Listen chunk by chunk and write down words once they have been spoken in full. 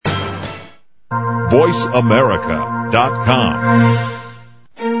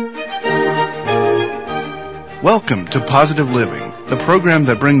VoiceAmerica.com. Welcome to Positive Living, the program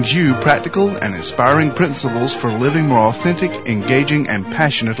that brings you practical and inspiring principles for living more authentic, engaging, and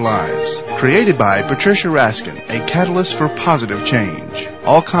passionate lives. Created by Patricia Raskin, a catalyst for positive change.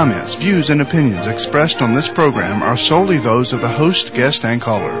 All comments, views, and opinions expressed on this program are solely those of the host, guest, and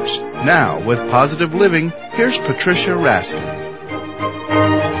callers. Now, with Positive Living, here's Patricia Raskin.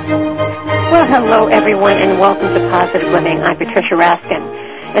 Well, hello, everyone, and welcome to Positive Living. I'm Patricia Raskin.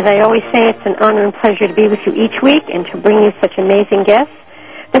 As I always say, it's an honor and pleasure to be with you each week and to bring you such amazing guests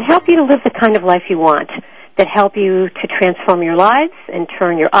that help you to live the kind of life you want, that help you to transform your lives and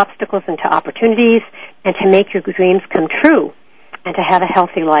turn your obstacles into opportunities and to make your dreams come true and to have a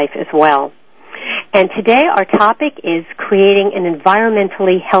healthy life as well. And today our topic is creating an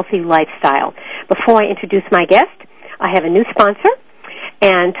environmentally healthy lifestyle. Before I introduce my guest, I have a new sponsor,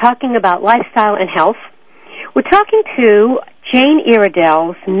 and talking about lifestyle and health, we're talking to Jane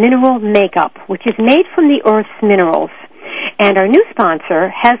Iredell's Mineral Makeup, which is made from the Earth's minerals. And our new sponsor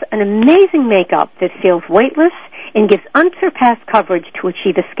has an amazing makeup that feels weightless and gives unsurpassed coverage to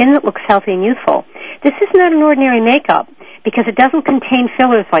achieve a skin that looks healthy and youthful. This is not an ordinary makeup because it doesn't contain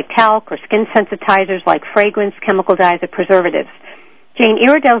fillers like talc or skin sensitizers like fragrance, chemical dyes, or preservatives. Jane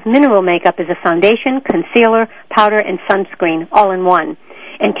Iredell's Mineral Makeup is a foundation, concealer, powder, and sunscreen all in one,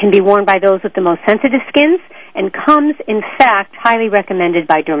 and can be worn by those with the most sensitive skins, and comes, in fact, highly recommended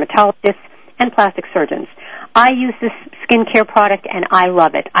by dermatologists and plastic surgeons. I use this skincare product, and I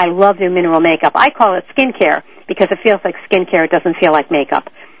love it. I love their mineral makeup. I call it skincare because it feels like skincare. It doesn't feel like makeup.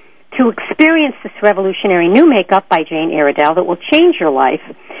 To experience this revolutionary new makeup by Jane Iredell that will change your life,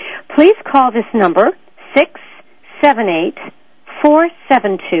 please call this number,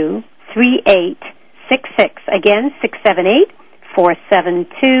 678-472-3866. Again,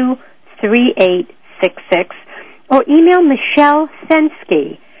 678-472-3866. Or email Michelle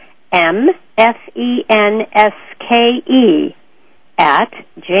Fenske, M-F-E-N-S-K-E, at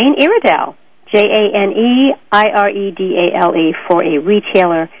Jane Iredell, J-A-N-E-I-R-E-D-A-L-E, for a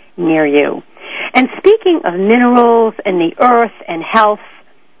retailer near you. And speaking of minerals and the earth and health,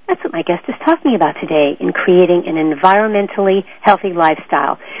 that's what my guest is talking about today in creating an environmentally healthy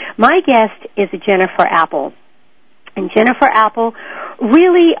lifestyle. My guest is Jennifer Appel. And Jennifer Appel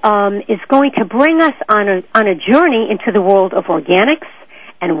really is going to bring us on a journey into the world of organics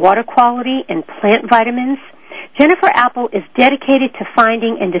and water quality and plant vitamins. Jennifer Appel is dedicated to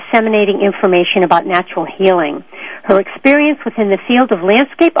finding and disseminating information about natural healing. Her experience within the field of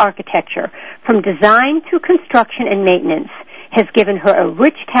landscape architecture, from design to construction and maintenance, has given her a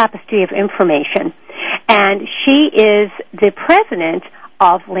rich tapestry of information. And she is the president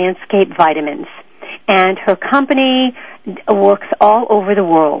of Landscape Vitamins. And her company works all over the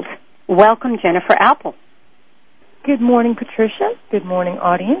world. Welcome, Jennifer Appel. Good morning, Patricia. Good morning,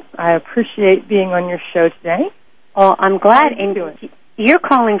 audience. I appreciate being on your show today. Well, I'm glad. And you're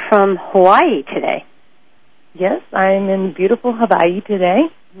calling from Hawaii today. Yes, I'm in beautiful Hawaii today.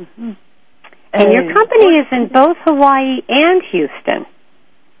 Mm-hmm. And your company is in both Hawaii and Houston.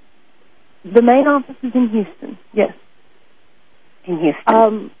 The main office is in Houston, yes. In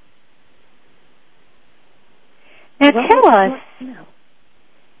Houston. Now tell us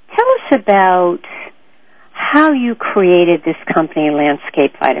about how you created this company,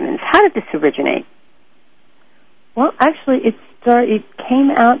 Landscape Vitamins. How did this originate? Well, actually, it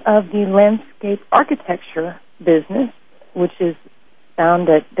came out of the landscape architecture business, which is found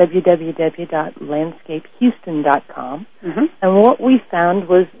at www.landscapehouston.com. Mm-hmm. And what we found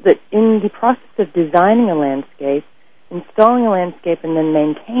was that in the process of designing a landscape, installing a landscape, and then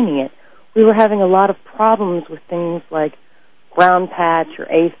maintaining it, we were having a lot of problems with things like brown patch or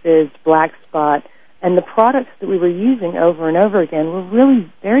aphids, black spot, and the products that we were using over and over again were really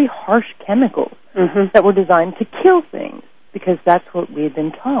very harsh chemicals that were designed to kill things, because that's what we had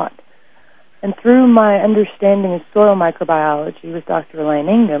been taught. And through my understanding of soil microbiology with Dr. Elaine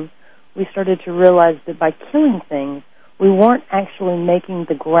Ingham, we started to realize that by killing things, we weren't actually making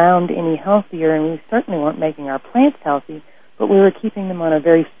the ground any healthier, and we certainly weren't making our plants healthy, but we were keeping them on a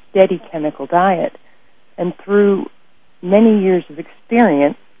very steady chemical diet. And through many years of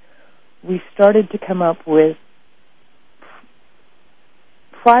experience, we started to come up with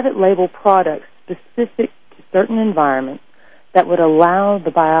private label products specific to certain environments that would allow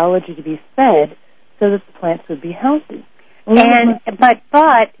the biology to be fed so that the plants would be healthy. But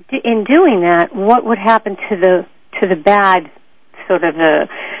in doing that, what would happen to the bad, sort of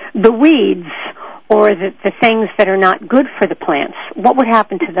the weeds or the things that are not good for the plants? What would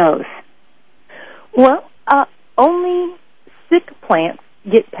happen to those? Well, only sick plants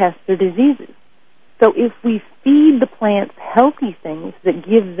get pests or diseases. So if we feed the plants healthy things that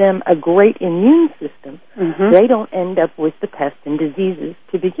give them a great immune system, they don't end up with the pests and diseases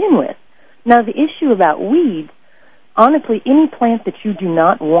to begin with. Now, the issue about weeds, honestly, any plant that you do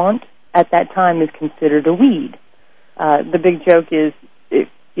not want at that time is considered a weed. The big joke is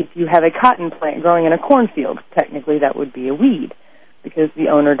if you have a cotton plant growing in a cornfield, technically that would be a weed because the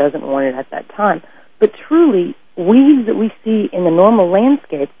owner doesn't want it at that time. But truly, weeds that we see in the normal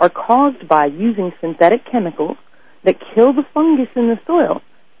landscape are caused by using synthetic chemicals that kill the fungus in the soil,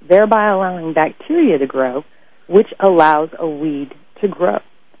 thereby allowing bacteria to grow, which allows a weed to grow.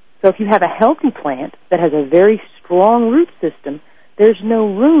 So if you have a healthy plant that has a very strong root system, there's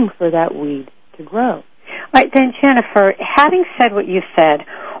no room for that weed to grow. Right, then, Jennifer, having said what you said,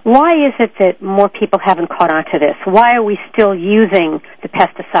 why is it that more people haven't caught on to this? Why are we still using the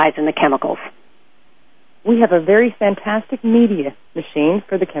pesticides and the chemicals? We have a very fantastic media machine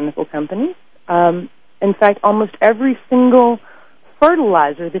for the chemical companies. In fact, almost every single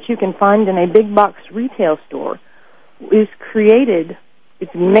fertilizer that you can find in a big box retail store is created,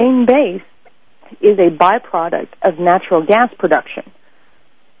 its main base is a byproduct of natural gas production.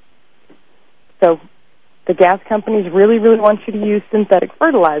 So the gas companies really, really want you to use synthetic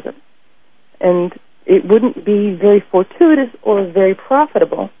fertilizer. And it wouldn't be very fortuitous or very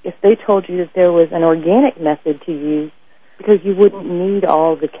profitable if they told you that there was an organic method to use, because you wouldn't need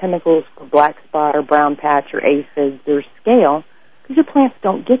all the chemicals for black spot or brown patch or aphids or scale, because your plants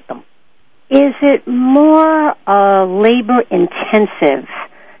don't get them. Is it more labor-intensive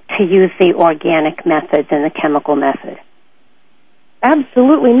to use the organic method than the chemical method?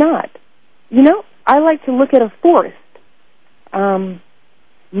 Absolutely not. You know, I like to look at a forest.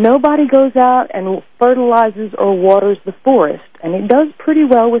 Nobody goes out and fertilizes or waters the forest, and it does pretty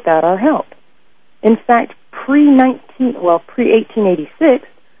well without our help. In fact, pre-1886,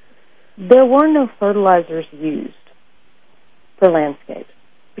 there were no fertilizers used for landscapes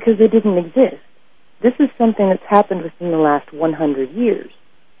because they didn't exist. This is something that's happened within the last 100 years.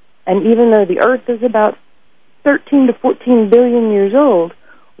 And even though the Earth is about 13 to 14 billion years old,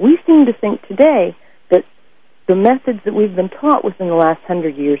 we seem to think today that the methods that we've been taught within the last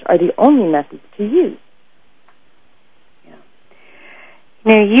 100 years are the only methods to use.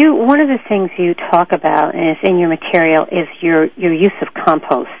 Now, one of the things you talk about, and it's in your material, is your use of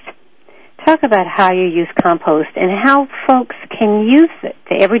compost. Talk about how you use compost and how folks can use it,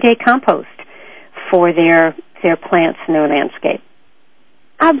 the everyday compost, for their plants and their landscape.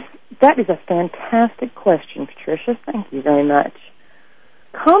 That is a fantastic question, Patricia. Thank you very much.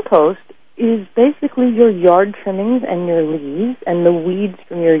 Compost is basically your yard trimmings and your leaves and the weeds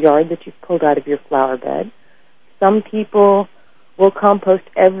from your yard that you've pulled out of your flower bed. Some people will compost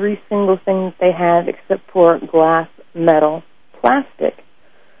every single thing that they have except for glass, metal, plastic.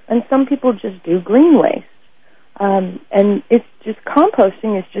 And some people just do green waste. And it's just,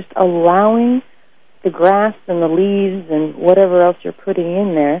 composting is just allowing the grass and the leaves and whatever else you're putting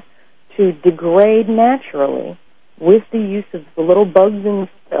in there to degrade naturally with the use of the little bugs in the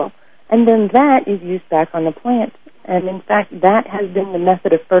soil. And then that is used back on the plant. And in fact, that has been the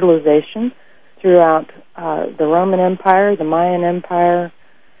method of fertilization throughout the Roman Empire, the Mayan Empire,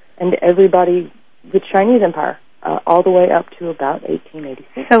 and the Chinese Empire, all the way up to about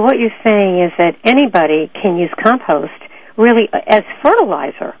 1886. So what you're saying is that anybody can use compost really as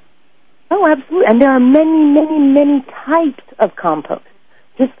fertilizer. Oh, absolutely. And there are many, many, many types of compost.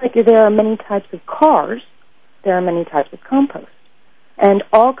 Just like there are many types of cars, there are many types of compost. And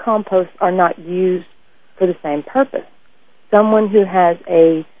all composts are not used for the same purpose. Someone who has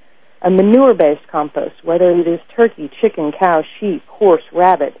a manure-based compost, whether it is turkey, chicken, cow, sheep, horse,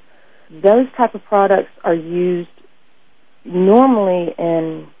 rabbit, those type of products are used normally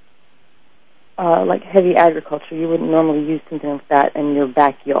in like heavy agriculture. You wouldn't normally use something like that in your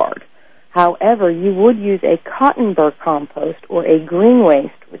backyard. However, you would use a cotton burr compost or a green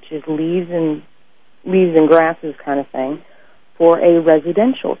waste, which is leaves and grasses kind of thing, for a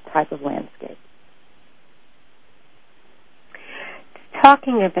residential type of landscape.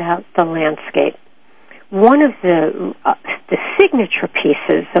 Talking about the landscape, one of the signature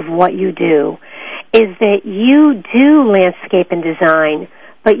pieces of what you do is that you do landscape and design,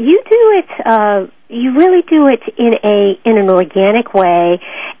 but you do it. You really do it in an organic way,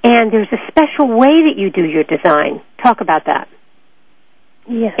 and there's a special way that you do your design. Talk about that.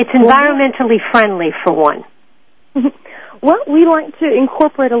 Yes. It's environmentally friendly, for one. Well, we like to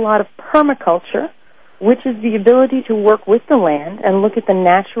incorporate a lot of permaculture, which is the ability to work with the land and look at the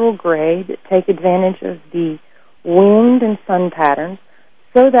natural grade, take advantage of the wind and sun patterns,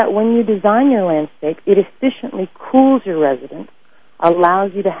 so that when you design your landscape, it efficiently cools your residence,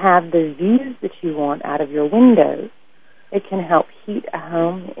 allows you to have the views that you want out of your windows. It can help heat a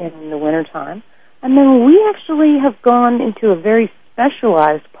home in the wintertime. And then we actually have gone into a very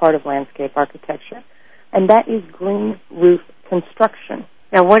specialized part of landscape architecture, and that is green roof construction.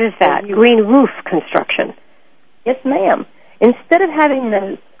 Now, what is that? Green roof construction? Yes, ma'am. Instead of having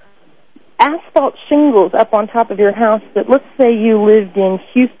those asphalt shingles up on top of your house that, let's say you lived in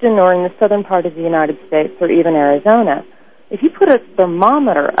Houston or in the southern part of the United States or even Arizona, if you put a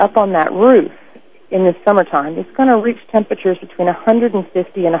thermometer up on that roof in the summertime, it's going to reach temperatures between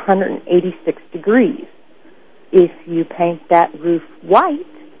 150 and 186 degrees. If you paint that roof white,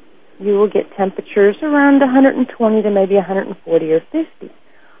 you will get temperatures around 120 to maybe 140 or 50.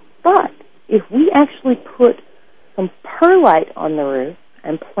 But if we actually put some perlite on the roof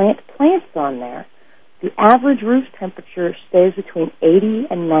and plant plants on there, the average roof temperature stays between 80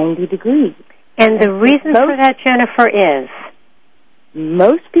 and 90 degrees. And the reason for that, Jennifer, is?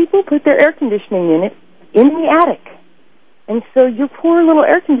 Most people put their air conditioning unit in the attic. And so your poor little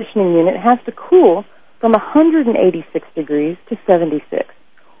air conditioning unit has to cool from 186 degrees to 76,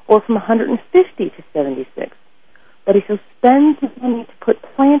 or from 150 to 76. But if you spend the money to put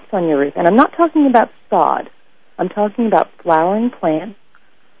plants on your roof, and I'm not talking about sod, I'm talking about flowering plants,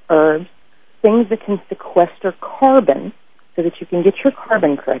 herbs, things that can sequester carbon so that you can get your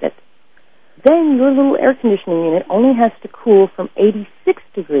carbon credit, then your little air conditioning unit only has to cool from 86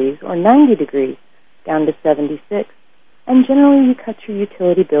 degrees or 90 degrees down to 76. And generally you cut your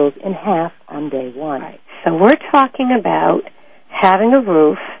utility bills in half on day one. Right. So we're talking about having a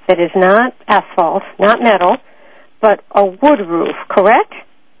roof that is not asphalt, not metal, but a wood roof, correct?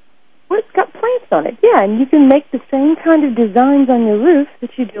 Well, it's got plants on it, yeah, and you can make the same kind of designs on your roof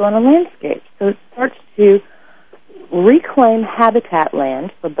that you do on a landscape. So it starts to reclaim habitat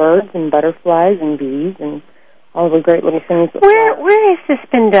land for birds and butterflies and bees and all the great little things. Where has this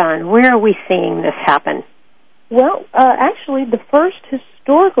been done? Where are we seeing this happen? Well, actually, the first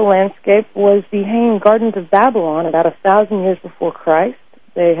historical landscape was the Hanging Gardens of Babylon about 1,000 years before Christ.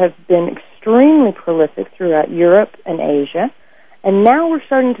 They have been extremely prolific throughout Europe and Asia, and now we're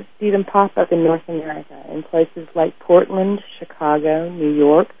starting to see them pop up in North America in places like Portland, Chicago, New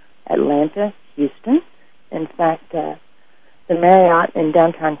York, Atlanta, Houston. In fact, the Marriott in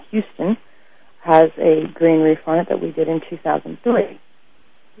downtown Houston has a green roof on it that we did in 2003.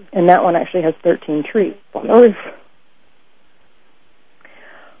 And that one actually has 13 trees on the roof.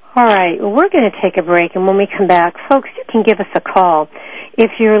 All right. Well, we're going to take a break, and when we come back, folks, you can give us a call.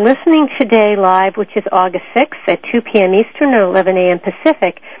 If you're listening today live, which is August 6th at 2 p.m. Eastern or 11 a.m.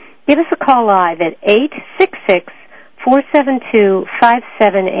 Pacific, give us a call live at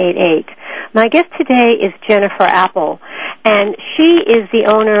 866-472-5788. My guest today is Jennifer Appel, and she is the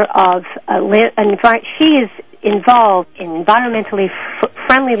owner of she is involved in environmentally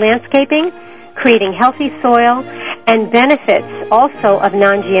friendly landscaping, creating healthy soil, and benefits also of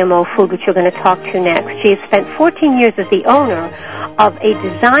non-GMO food, which you're going to talk to next. She has spent 14 years as the owner of a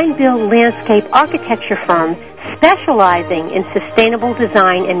design-build landscape architecture firm specializing in sustainable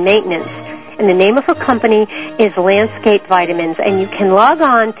design and maintenance. And the name of her company is Landscape Vitamins, and you can log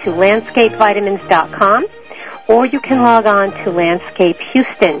on to landscapevitamins.com, or you can log on to Landscape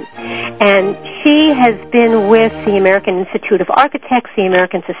Houston. And she has been with the American Institute of Architects, the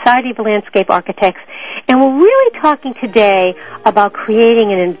American Society of Landscape Architects, and we're really talking today about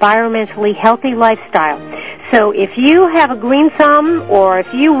creating an environmentally healthy lifestyle. So if you have a green thumb, or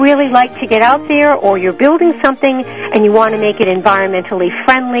if you really like to get out there, or you're building something and you want to make it environmentally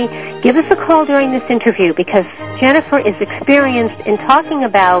friendly, give us a call during this interview, because Jennifer is experienced in talking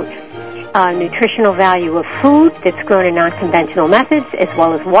about nutritional value of food that's grown in non-conventional methods, as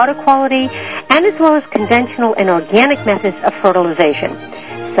well as water quality, and as well as conventional and organic methods of fertilization.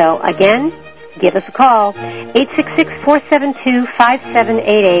 So again, give us a call,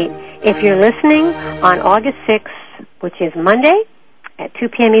 866-472-5788. If you're listening on August 6th, which is Monday, at 2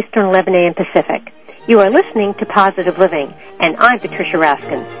 p.m. Eastern, 11 a.m. Pacific. You are listening to Positive Living, and I'm Patricia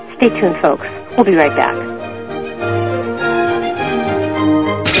Raskin. Stay tuned, folks. We'll be right back.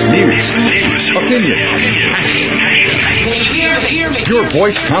 News, opinion. Your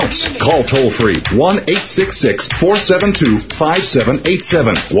voice counts. Call toll-free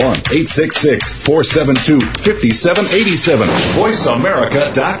 1-866-472-5787. 1-866-472-5787.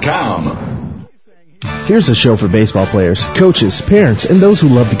 VoiceAmerica.com. Here's a show for baseball players, coaches, parents, and those who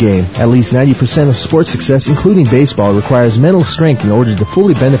love the game. At least 90% of sports success, including baseball, requires mental strength in order to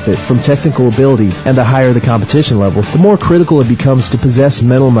fully benefit from technical ability, and the higher the competition level, the more critical it becomes to possess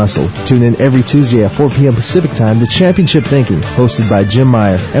mental muscle. Tune in every Tuesday at 4 p.m. Pacific Time to Championship Thinking, hosted by Jim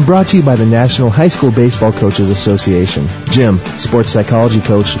Meyer, and brought to you by the National High School Baseball Coaches Association. Jim, sports psychology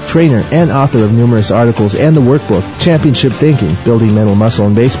coach, trainer, and author of numerous articles and the workbook, Championship Thinking, Building Mental Muscle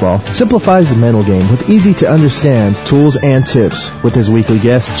in Baseball, simplifies the mental game with easy-to-understand tools and tips. With his weekly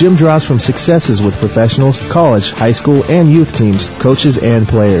guests, Jim draws from successes with professionals, college, high school, and youth teams, coaches, and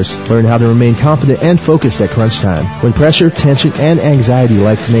players. Learn how to remain confident and focused at crunch time, when pressure, tension, and anxiety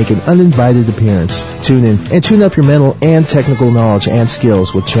like to make an uninvited appearance. Tune in and tune up your mental and technical knowledge and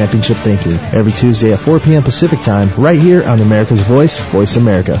skills with Championship Thinking every Tuesday at 4 p.m. Pacific Time, right here on America's Voice, Voice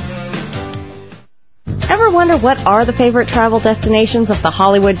America. Ever wonder what are the favorite travel destinations of the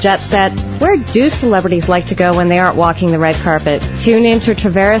Hollywood jet set? Where do celebrities like to go when they aren't walking the red carpet? Tune in to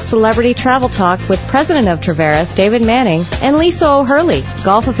Traveras Celebrity Travel Talk with President of Traveras, David Manning, and Lisa O'Hurley,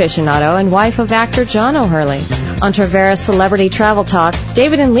 golf aficionado and wife of actor John O'Hurley. On Traveras Celebrity Travel Talk,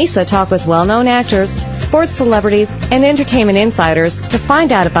 David and Lisa talk with well-known actors, sports celebrities, and entertainment insiders to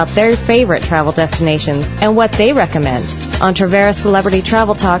find out about their favorite travel destinations and what they recommend. On Traveras Celebrity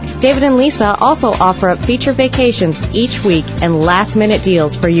Travel Talk, David and Lisa also offer up feature vacations each week and last-minute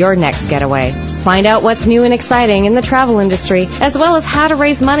deals for your next getaway. Find out what's new and exciting in the travel industry, as well as how to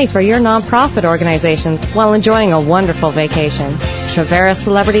raise money for your nonprofit organizations while enjoying a wonderful vacation. Traveras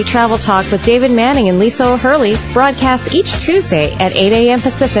Celebrity Travel Talk with David Manning and Lisa O'Hurley broadcasts each Tuesday at 8 a.m.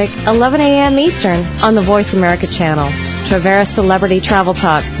 Pacific, 11 a.m. Eastern on the Voice America channel. Traveras Celebrity Travel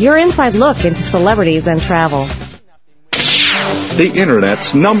Talk, your inside look into celebrities and travel. The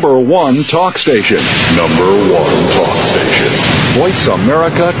Internet's #1 talk station. #1 talk station.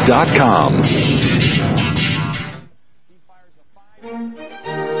 VoiceAmerica.com.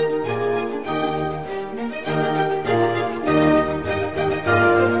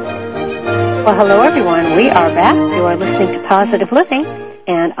 Well, hello, everyone. We are back. You are listening to Positive Living,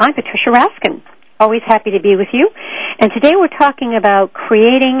 and I'm Patricia Raskin. Always happy to be with you. And today we're talking about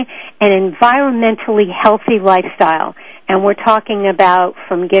creating an environmentally healthy lifestyle. And we're talking about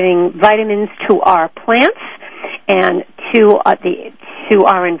from getting vitamins to our plants and to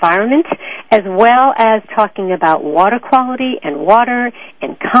our environment, as well as talking about water quality and water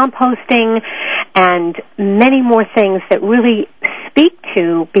and composting and many more things that really speak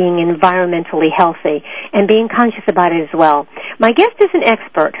to being environmentally healthy and being conscious about it as well. My guest is an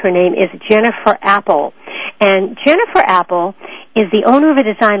expert. Her name is Jennifer Appel. And Jennifer Appel is the owner of a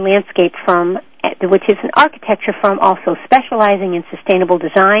design landscape firm, which is an architecture firm also specializing in sustainable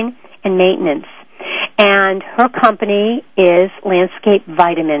design and maintenance. And her company is Landscape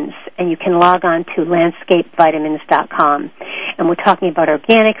Vitamins, and you can log on to landscapevitamins.com. And we're talking about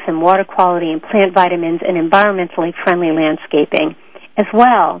organics and water quality and plant vitamins and environmentally friendly landscaping as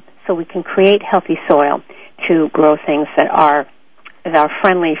well, so we can create healthy soil to grow things that are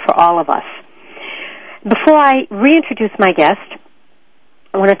friendly for all of us. Before I reintroduce my guest,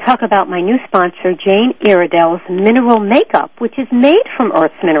 I want to talk about my new sponsor, Jane Iredell's Mineral Makeup, which is made from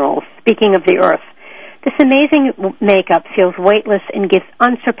Earth's minerals. Speaking of the Earth, this amazing makeup feels weightless and gives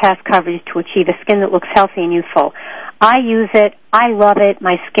unsurpassed coverage to achieve a skin that looks healthy and youthful. I use it. I love it.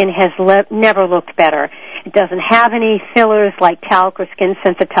 My skin has never looked better. It doesn't have any fillers like talc or skin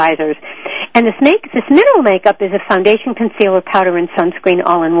sensitizers. And this mineral makeup is a foundation, concealer, powder, and sunscreen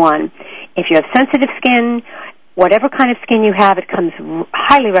all in one. If you have sensitive skin, whatever kind of skin you have, it comes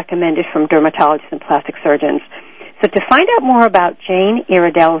highly recommended from dermatologists and plastic surgeons. So to find out more about Jane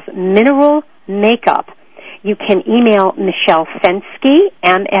Iredell's Mineral Makeup, you can email Michelle Fenske,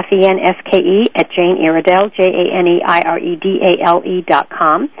 M-F-E-N-S-K-E, at Jane Iredell,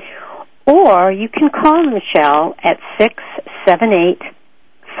 JaneIredale.com, or you can call Michelle at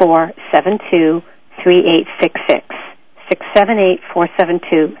 678-472-3866,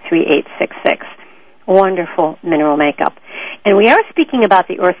 678-472-3866. Wonderful mineral makeup. And we are speaking about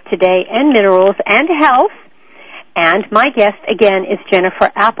the earth today and minerals and health. And my guest, again, is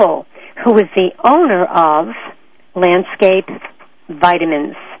Jennifer Appel, who is the owner of Landscape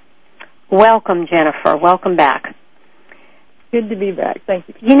Vitamins. Welcome, Jennifer. Welcome back. Good to be back. Thank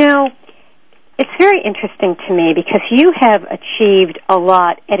you. You know, it's very interesting to me because you have achieved a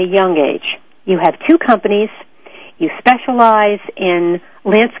lot at a young age. You have two companies. You specialize in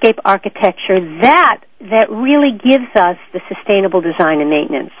landscape architecture that really gives us the sustainable design and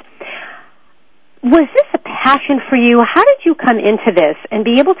maintenance. Was this a passion for you? How did you come into this and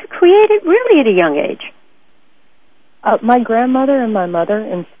be able to create it really at a young age? My grandmother and my mother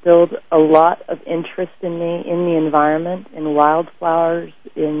instilled a lot of interest in me, in the environment, in wildflowers,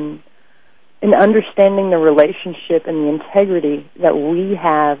 in understanding the relationship and the integrity that we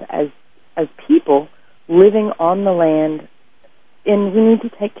have as people living on the land, and we need to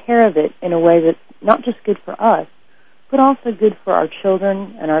take care of it in a way that's not just good for us, but also good for our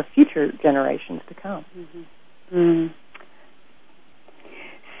children and our future generations to come. Mm-hmm. Mm.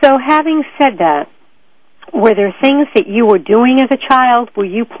 So having said that, were there things that you were doing as a child? Were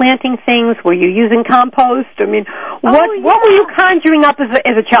you planting things? Were you using compost? I mean, what were you conjuring up as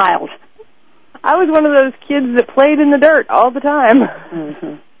a child? I was one of those kids that played in the dirt all the time.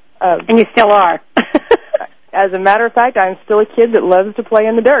 Mm-hmm. And you still are. As a matter of fact, I'm still a kid that loves to play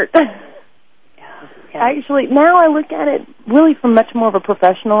in the dirt. Yeah. Actually, now I look at it really from much more of a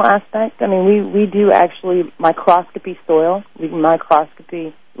professional aspect. I mean, we do actually microscopy soil. We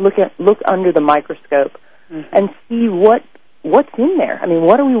microscopy, look under the microscope, mm-hmm. and see what's in there. I mean,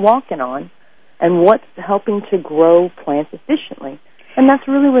 what are we walking on, and what's helping to grow plants efficiently? And that's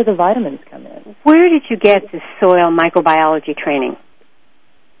really where the vitamins come in. Where did you get the soil microbiology training?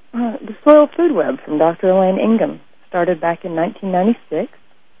 The Soil Food Web from Dr. Elaine Ingham started back in 1996.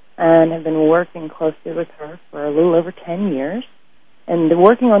 And have been working closely with her for a little over 10 years, and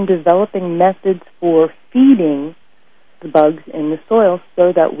working on developing methods for feeding the bugs in the soil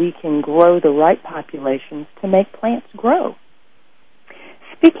so that we can grow the right populations to make plants grow.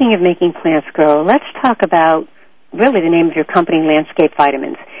 Speaking of making plants grow, let's talk about really the name of your company, Landscape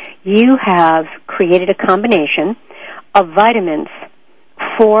Vitamins. You have created a combination of vitamins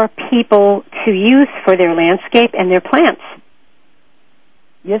for people to use for their landscape and their plants.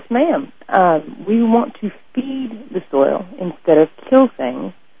 Yes, ma'am. We want to feed the soil instead of kill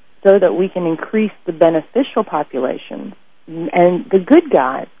things so that we can increase the beneficial populations. And the good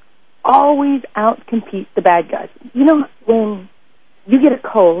guys always outcompete the bad guys. You know, when you get a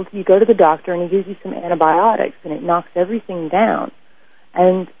cold, you go to the doctor and he gives you some antibiotics and it knocks everything down.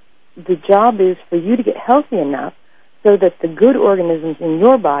 And the job is for you to get healthy enough so that the good organisms in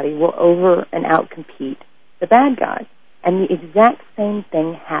your body will over and outcompete the bad guys. And the exact same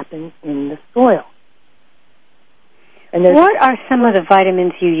thing happens in the soil. And what are some of the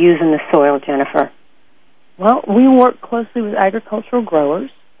vitamins you use in the soil, Jennifer? Well, we work closely with agricultural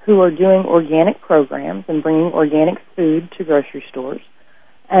growers who are doing organic programs and bringing organic food to grocery stores.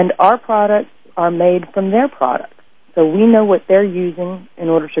 And our products are made from their products. So we know what they're using in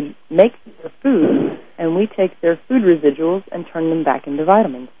order to make their food, and we take their food residuals and turn them back into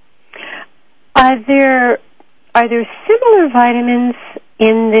vitamins. Are there similar vitamins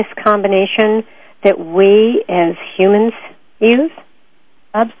in this combination that we as humans use?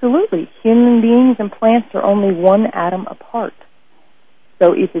 Absolutely. Human beings and plants are only one atom apart.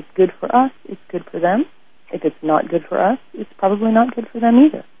 So if it's good for us, it's good for them. If it's not good for us, it's probably not good for them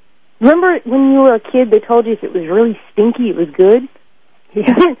either. Remember when you were a kid, they told you if it was really stinky, it was good?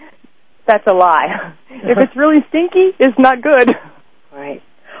 Yeah. That's a lie. If it's really stinky, it's not good. Right.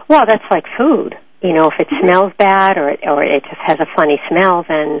 Well, that's like food. You know, if it smells bad or it just has a funny smell,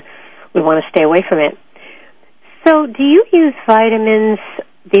 then we want to stay away from it. So do you use vitamins,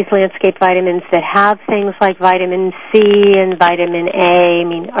 these landscape vitamins, that have things like vitamin C and vitamin A? I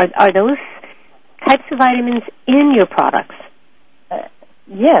mean, are those types of vitamins in your products?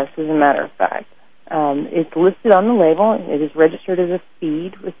 Yes, as a matter of fact. It's listed on the label. It is registered as a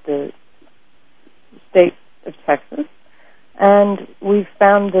feed with the state of Texas. And we've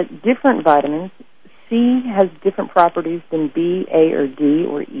found that different vitamins, C has different properties than B, A, or D,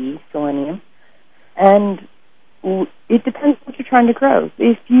 or E, selenium. And it depends what you're trying to grow.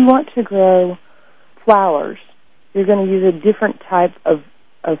 If you want to grow flowers, you're going to use a different type of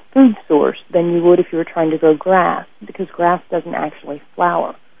food source than you would if you were trying to grow grass, because grass doesn't actually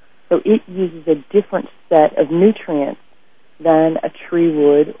flower. So it uses a different set of nutrients than a tree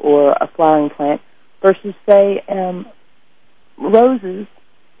would or a flowering plant versus, say, roses,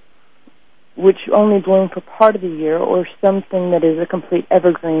 which only bloom for part of the year, or something that is a complete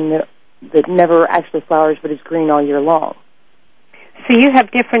evergreen that never actually flowers but is green all year long. So you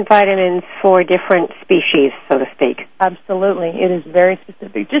have different vitamins for different species, so to speak. Absolutely. It is very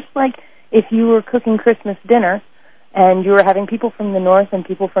specific. Just like if you were cooking Christmas dinner and you were having people from the north and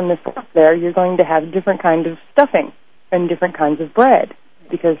people from the south there, you're going to have different kinds of stuffing and different kinds of bread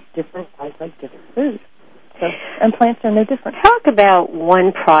because different guys like different foods. So, and plants are no different. Talk about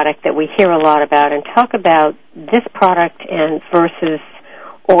one product that we hear a lot about, and talk about this product and versus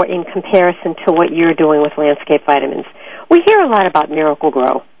or in comparison to what you're doing with Landscape Vitamins. We hear a lot about Miracle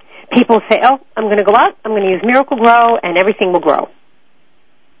Grow. People say, oh, I'm going to go out, I'm going to use Miracle Grow, and everything will grow.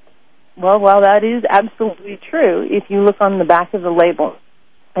 Well, while that is absolutely true, if you look on the back of the label,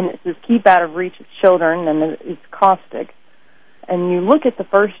 and it says keep out of reach of children, and it's caustic, and you look at the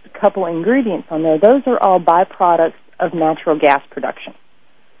first couple ingredients on there, those are all byproducts of natural gas production.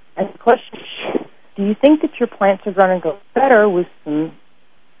 And the question is, do you think that your plants are going to go better with some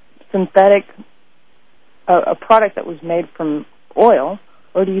synthetic, a product that was made from oil,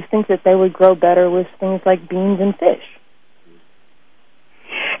 or do you think that they would grow better with things like beans and fish?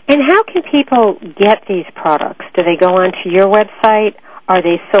 And how can people get these products? Do they go onto your website? Are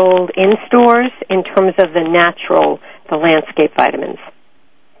they sold in stores in terms of the landscape vitamins?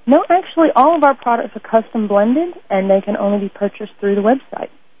 No, actually, all of our products are custom blended, and they can only be purchased through the website.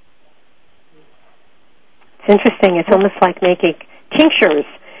 It's interesting. It's almost like making tinctures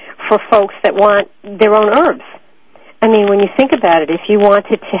for folks that want their own herbs. I mean, when you think about it, if you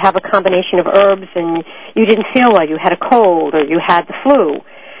wanted to have a combination of herbs and you didn't feel well, you had a cold or you had the flu,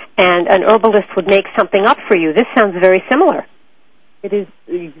 and an herbalist would make something up for you, this sounds very similar. It is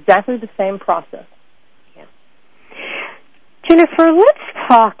exactly the same process. Yeah. Jennifer, let's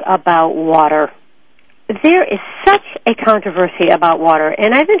talk about water. There is such a controversy about water,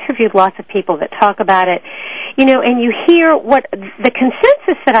 and I've interviewed lots of people that talk about it, and you hear what the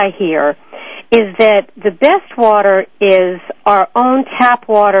consensus that I hear is that the best water is our own tap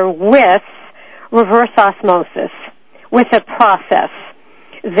water with reverse osmosis, with a process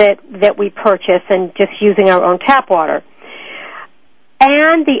that we purchase and just using our own tap water.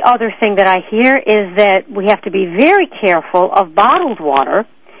 And the other thing that I hear is that we have to be very careful of bottled water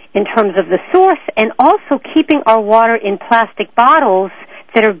in terms of the source, and also keeping our water in plastic bottles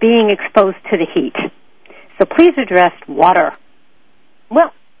that are being exposed to the heat. So please address water.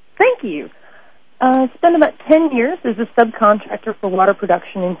 Well, thank you. I spent about 10 years as a subcontractor for water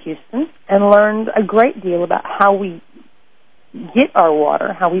production in Houston and learned a great deal about how we get our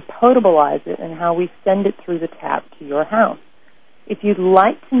water, how we potabilize it, and how we send it through the tap to your house. If you'd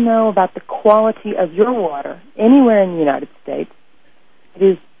like to know about the quality of your water anywhere in the United States,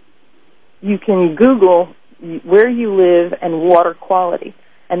 you can Google where you live and water quality.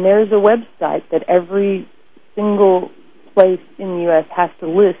 And there's a website that every single place in the U.S. has to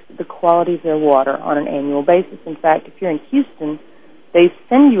list the quality of their water on an annual basis. In fact, if you're in Houston, they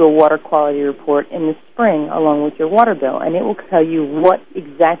send you a water quality report in the spring along with your water bill, and it will tell you what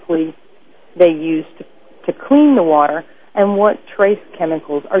exactly they use to clean the water and what trace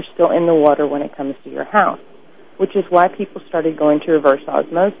chemicals are still in the water when it comes to your house, which is why people started going to reverse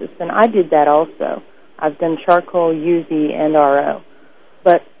osmosis. And I did that also. I've done charcoal, UV, and RO.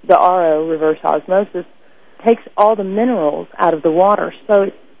 But the RO, reverse osmosis, takes all the minerals out of the water.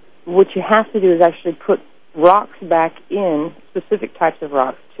 So what you have to do is actually put rocks back in, specific types of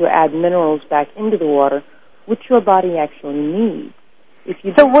rocks, to add minerals back into the water, which your body actually needs.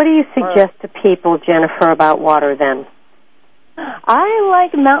 So what do you suggest to people, Jennifer, about water then? I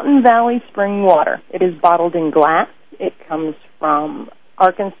like Mountain Valley spring water. It is bottled in glass. It comes from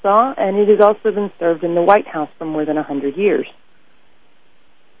Arkansas, and it has also been served in the White House for more than 100 years.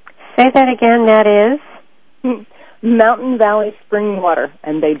 Say that again, that is? Mountain Valley spring water,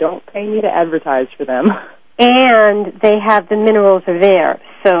 and they don't pay me to advertise for them. And they have the minerals are there.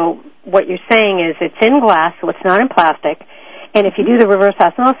 So what you're saying is it's in glass, so it's not in plastic, and if you do the reverse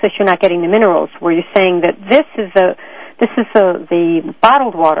osmosis, you're not getting the minerals, where you're saying that this is the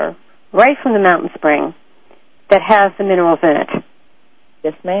bottled water right from the mountain spring that has the minerals in it.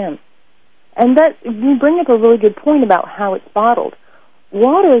 Yes, ma'am. And that you bring up a really good point about how it's bottled.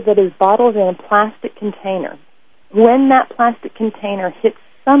 Water that is bottled in a plastic container, when that plastic container hits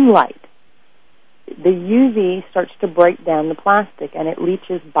sunlight, the UV starts to break down the plastic, and it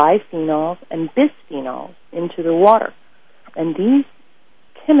leaches biphenyls and bisphenols into the water. And these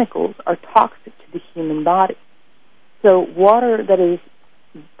chemicals are toxic to the human body. So water that is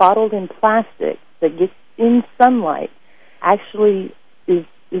bottled in plastic that gets in sunlight actually is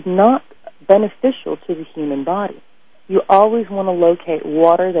not beneficial to the human body. You always want to locate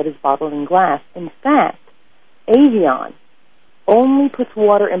water that is bottled in glass. In fact, Evian only puts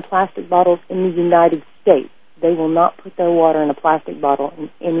water in plastic bottles in the United States. They will not put their water in a plastic bottle in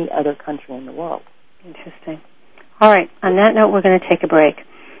any other country in the world. Interesting. All right. On that note, we're going to take a break.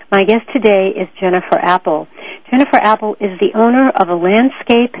 My guest today is Jennifer Appel. Jennifer Appel is the owner of a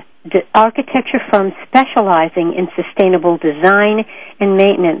landscape architecture firm specializing in sustainable design and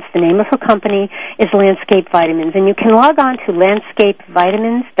maintenance. The name of her company is Landscape Vitamins, and you can log on to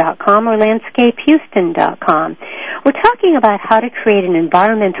landscapevitamins.com or landscapehouston.com. We're talking about how to create an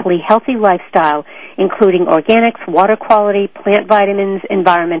environmentally healthy lifestyle, including organics, water quality, plant vitamins,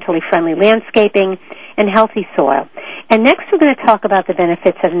 environmentally friendly landscaping, and healthy soil. And next we're going to talk about the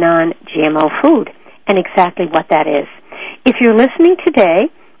benefits of non-GMO food and exactly what that is. If you're listening today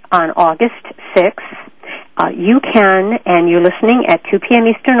on August 6th, you can, and you're listening at 2 p.m.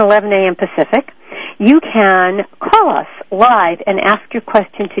 Eastern, 11 a.m. Pacific, you can call us live and ask your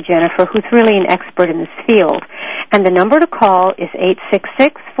question to Jennifer, who's really an expert in this field. And the number to call is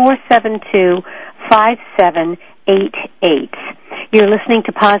 866-472-5788. You're listening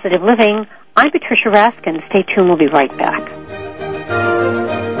to Positive Living. I'm Patricia Raskin. Stay tuned. We'll be right back.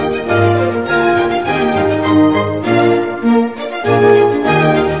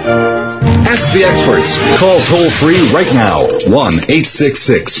 Ask the experts. Call toll-free right now,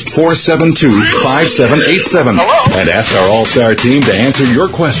 1-866-472-5787. And ask our All-Star team to answer your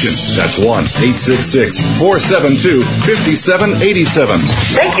question. That's 1-866-472-5787.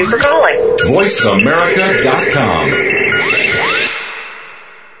 Thank you for calling. VoiceAmerica.com.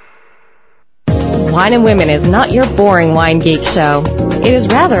 Wine and Women is not your boring wine geek show. It is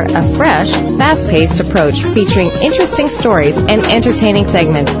rather a fresh, fast-paced approach featuring interesting stories and entertaining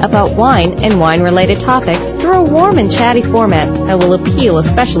segments about wine and wine-related topics through a warm and chatty format that will appeal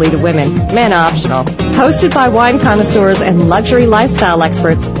especially to women, men optional. Hosted by wine connoisseurs and luxury lifestyle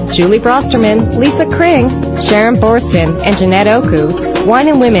experts Julie Brosterman, Lisa Kring, Sharon Borston, and Jeanette Oku, Wine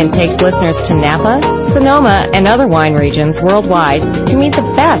and Women takes listeners to Napa, Sonoma, and other wine regions worldwide to meet the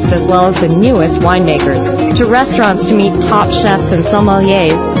best as well as the newest winemakers, to restaurants to meet top chefs and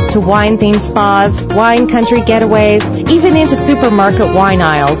sommeliers, to wine-themed spas, wine country getaways, even into supermarket wine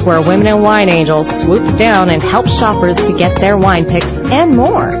aisles where Women in Wine Angel swoops down and helps shoppers to get their wine picks and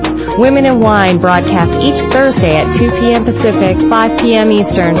more. Women in Wine broadcasts each Thursday at 2 p.m. Pacific, 5 p.m.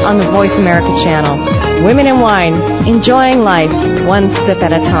 Eastern on the Voice America channel. Women in Wine, enjoying life one sip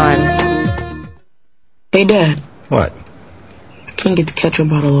at a time. Hey, Dad. What? I can't get the ketchup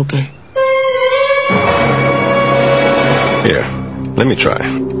bottle open. Here, let me try.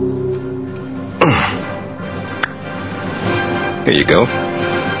 Here you go.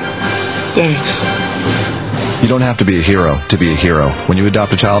 Thanks. You don't have to be a hero to be a hero. When you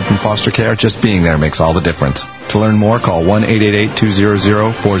adopt a child from foster care, just being there makes all the difference. To learn more, call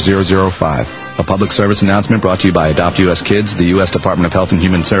 1-888-200-4005. A public service announcement brought to you by Adopt U.S. Kids, the U.S. Department of Health and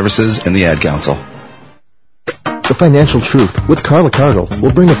Human Services, and the Ad Council. The Financial Truth with Carla Cargill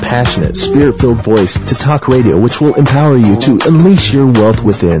will bring a passionate, spirit-filled voice to talk radio, which will empower you to unleash your wealth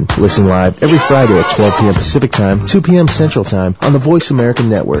within. Listen live every Friday at 12 p.m. Pacific Time, 2 p.m. Central Time on the Voice America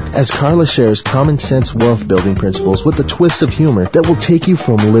Network as Carla shares common-sense wealth-building principles with a twist of humor that will take you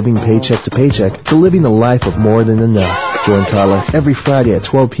from living paycheck to paycheck to living a life of more than enough. Join Carla every Friday at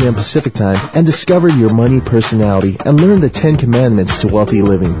 12 p.m. Pacific Time and discover your money personality and learn the 10 commandments to wealthy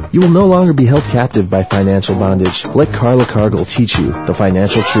living. You will no longer be held captive by financial bondage. Let Carla Cargill teach you the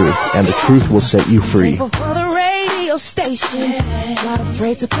financial truth, and the truth will set you free. For the radio station, not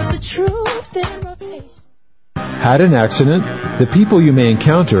afraid to put the truth in rotation. Had an accident? The people you may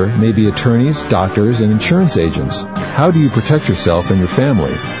encounter may be attorneys, doctors, and insurance agents. How do you protect yourself and your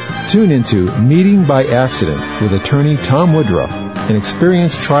family? Tune into Meeting by Accident with attorney Tom Woodruff, an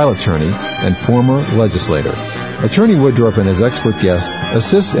experienced trial attorney and former legislator. Attorney Woodruff and his expert guests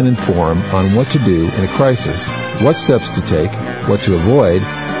assist and inform on what to do in a crisis, what steps to take, what to avoid,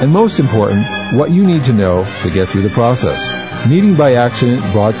 and most important, what you need to know to get through the process. Meeting by Accident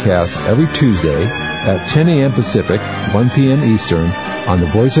broadcasts every Tuesday at 10 a.m. Pacific, 1 p.m. Eastern on the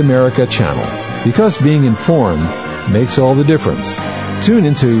Voice America channel. Because being informed makes all the difference. Tune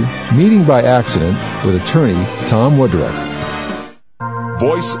into Meeting by Accident with attorney Tom Woodruff.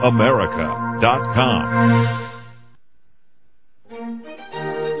 VoiceAmerica.com.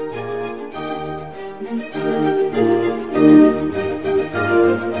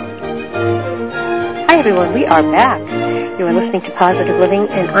 Hi, everyone. We are back. You are listening to Positive Living,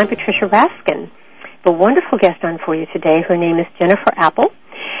 and I'm Patricia Raskin. A wonderful guest on for you today. Her name is Jennifer Appel,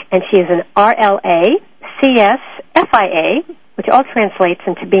 and she is an RLA CSFIA, which all translates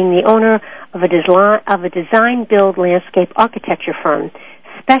into being the owner of a design build landscape architecture firm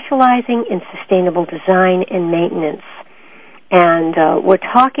specializing in sustainable design and maintenance. And we're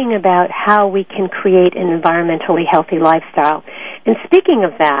talking about how we can create an environmentally healthy lifestyle. And speaking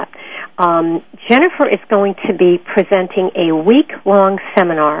of that, Jennifer is going to be presenting a week-long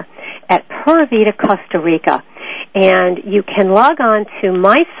seminar at Pura Vida, Costa Rica. And you can log on to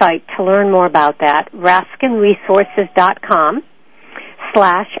my site to learn more about that,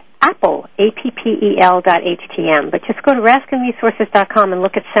 raskinresources.com/Apple, APPEL.HTM. But just go to raskinresources.com and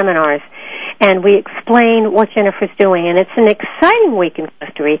look at seminars. And we explain what Jennifer's doing. And it's an exciting week in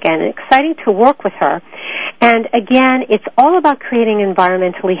Costa Rica and exciting to work with her. And again, it's all about creating an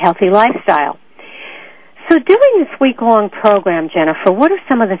environmentally healthy lifestyle. So during this week-long program, Jennifer, what are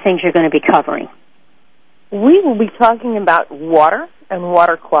some of the things you're going to be covering? We will be talking about water and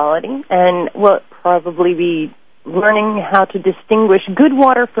water quality, and we'll probably be learning how to distinguish good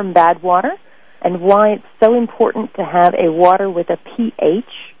water from bad water and why it's so important to have a water with a pH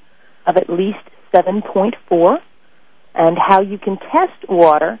of at least 7.4, and how you can test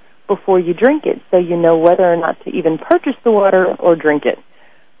water before you drink it so you know whether or not to even purchase the water or drink it.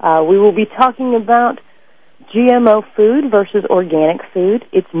 We will be talking about GMO food versus organic food,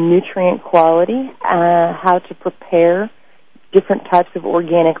 its nutrient quality, how to prepare different types of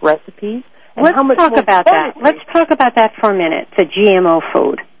organic recipes. And Let's talk about that. Let's talk about that for a minute, the GMO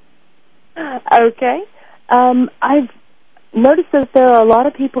food. Okay. I've noticed that there are a lot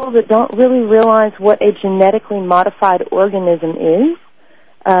of people that don't really realize what a genetically modified organism is.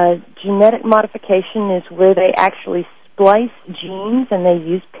 Genetic modification is where they actually splice genes, and they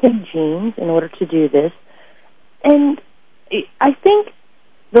use pig genes in order to do this. And I think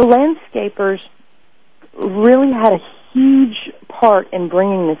the landscapers really had a huge part in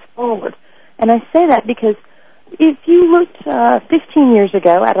bringing this forward. And I say that because if you looked 15 years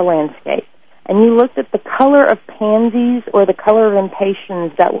ago at a landscape and you looked at the color of pansies or the color of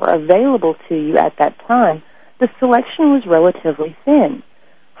impatiens that were available to you at that time, the selection was relatively thin.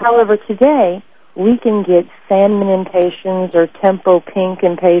 However, today, we can get salmon impatiens or tempo pink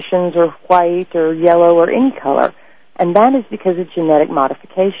impatiens or white or yellow or any color, and that is because of genetic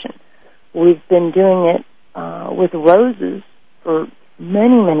modification. We've been doing it with roses for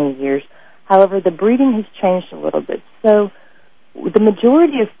many, many years. However, the breeding has changed a little bit. So the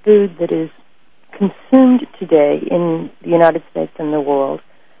majority of food that is consumed today in the United States and the world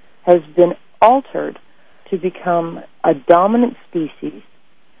has been altered to become a dominant species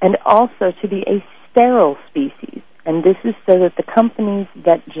and also to be a sterile species. And this is so that the companies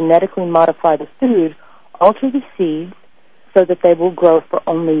that genetically modify the food alter the seeds so that they will grow for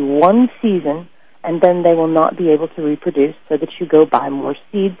only one season, and then they will not be able to reproduce so that you go buy more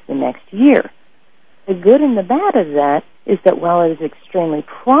seeds the next year. The good and the bad of that is that while it is extremely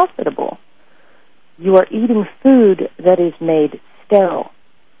profitable, you are eating food that is made sterile.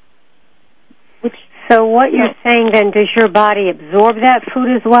 So what you're saying then, does your body absorb that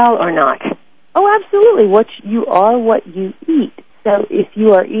food as well or not? Oh, absolutely. You are what you eat. So if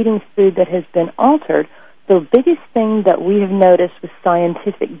you are eating food that has been altered, the biggest thing that we have noticed with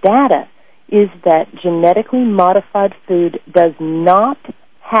scientific data is that genetically modified food does not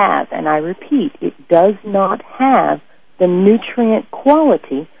have, and I repeat, it does not have the nutrient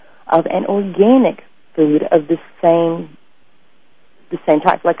quality of an organic food of the same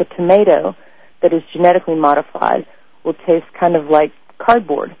type. Like a tomato that is genetically modified will taste kind of like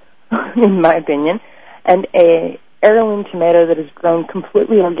cardboard, in my opinion, and a heirloom tomato that is grown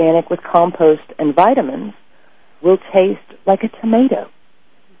completely organic with compost and vitamins will taste like a tomato.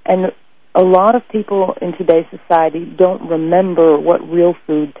 And a lot of people in today's society don't remember what real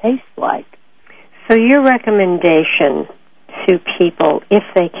food tastes like. So your recommendation to people, if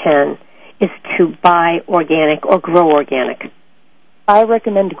they can, is to buy organic or grow organic? I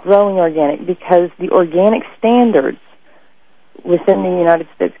recommend growing organic because the organic standards within the United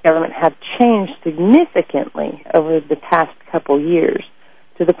States government have changed significantly over the past couple years,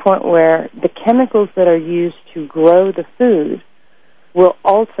 to the point where the chemicals that are used to grow the food will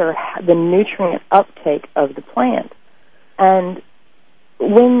alter the nutrient uptake of the plant. And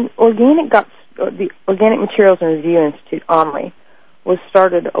when the Organic Materials and Review Institute, OMRI, was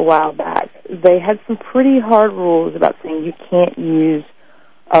started a while back, they had some pretty hard rules about saying you can't use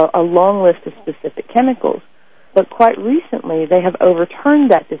a long list of specific chemicals. But quite recently, they have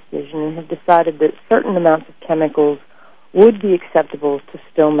overturned that decision and have decided that certain amounts of chemicals would be acceptable to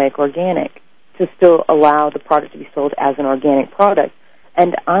still make organic, to still allow the product to be sold as an organic product.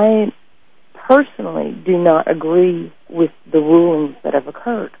 And I personally do not agree with the rulings that have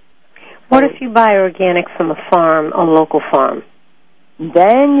occurred. What if you buy organic from a farm, a local farm?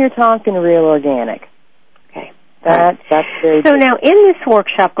 Then you're talking real organic. Okay. That's very So good. now in this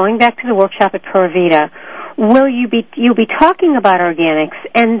workshop, going back to the workshop at Pura Vida, you'll be talking about organics,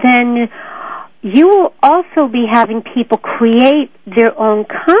 and then you will also be having people create their own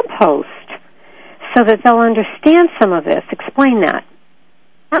compost so that they'll understand some of this. Explain that.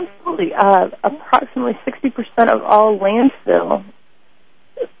 Absolutely. Approximately 60% of all landfills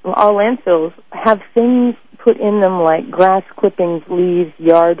have things put in them like grass clippings, leaves,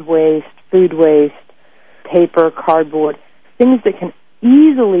 yard waste, food waste, paper, cardboard, things that can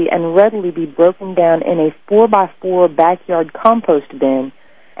easily and readily be broken down in a 4x4 backyard compost bin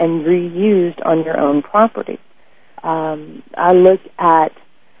and reused on your own property. I look at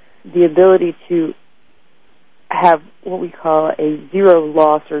the ability to have what we call a zero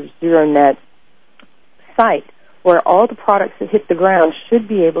loss or zero net site where all the products that hit the ground should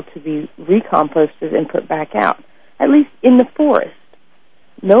be able to be recomposted and put back out, at least in the forest.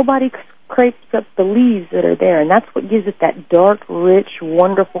 Nobody scrapes up the leaves that are there, and that's what gives it that dark, rich,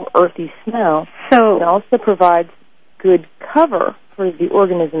 wonderful, earthy smell. So it also provides good cover for the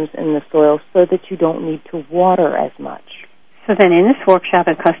organisms in the soil so that you don't need to water as much. So then in this workshop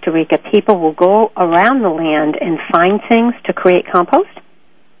in Costa Rica, people will go around the land and find things to create compost?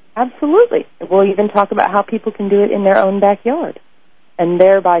 Absolutely. We'll even talk about how people can do it in their own backyard and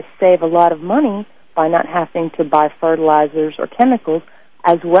thereby save a lot of money by not having to buy fertilizers or chemicals,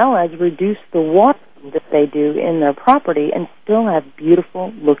 as well as reduce the water that they do in their property and still have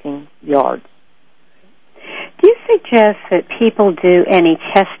beautiful-looking yards. Do you suggest that people do any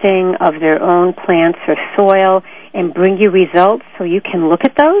testing of their own plants or soil and bring you results so you can look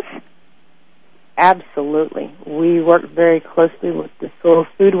at those? Absolutely. We work very closely with the Soil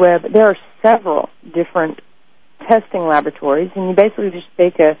Food Web. There are several different testing laboratories, and you basically just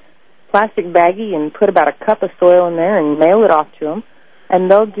take a plastic baggie and put about a cup of soil in there and mail it off to them. And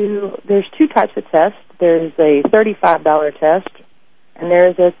there's two types of tests. There's a $35 test, and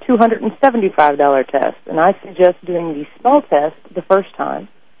there's a $275 test. And I suggest doing the small test the first time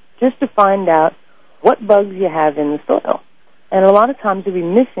just to find out what bugs you have in the soil. And a lot of times you'll be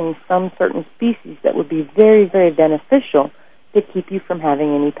missing some certain species that would be very, very beneficial to keep you from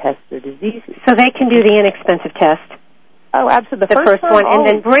having any pests or diseases. So they can do the inexpensive test. Oh, absolutely. The first one, and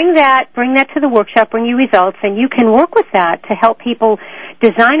then bring that to the workshop, bring you results, and you can work with that to help people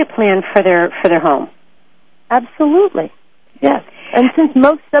design a plan for their home. Absolutely. Yes. And since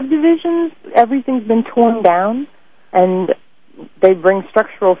most subdivisions, everything's been torn down, and they bring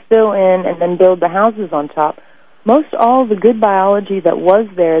structural fill in and then build the houses on top, most all the good biology that was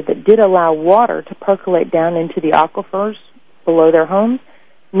there that did allow water to percolate down into the aquifers below their homes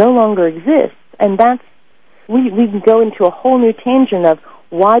no longer exists. And we can go into a whole new tangent of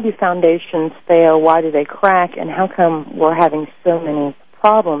why do foundations fail, why do they crack, and how come we're having so many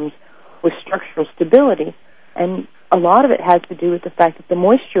problems with structural stability. And a lot of it has to do with the fact that the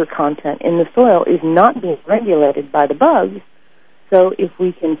moisture content in the soil is not being regulated by the bugs. So if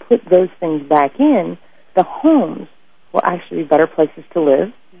we can put those things back in, the homes will actually be better places to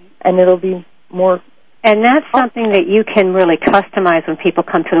live, and it'll be more... And that's something that you can really customize when people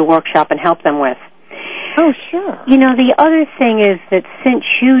come to the workshop and help them with. Oh, sure. You know, the other thing is that since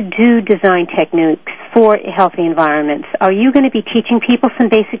you do design techniques for healthy environments, are you going to be teaching people some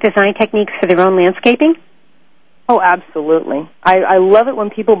basic design techniques for their own landscaping? Oh, absolutely. I love it when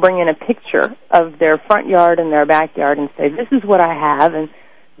people bring in a picture of their front yard and their backyard and say, this is what I have, and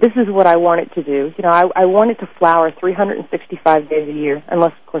this is what I want it to do. You know, I want it to flower 365 days a year,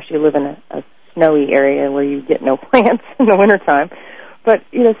 unless, of course, you live in a snowy area where you get no plants in the wintertime. But,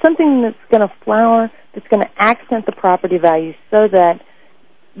 you know, something that's going to flower, that's going to accent the property value so that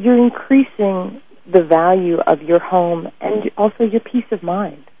you're increasing the value of your home and also your peace of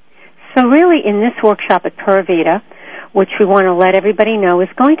mind. So really, in this workshop at Pura Vida, which we want to let everybody know is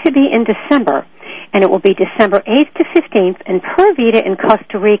going to be in December, and it will be December 8th to 15th in Pura Vida in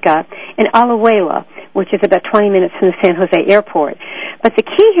Costa Rica, in Alajuela, which is about 20 minutes from the San Jose airport. But the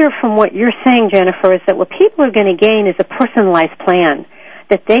key here from what you're saying, Jennifer, is that what people are going to gain is a personalized plan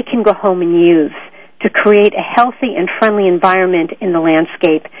that they can go home and use to create a healthy and friendly environment in the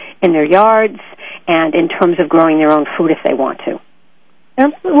landscape, in their yards, and in terms of growing their own food if they want to.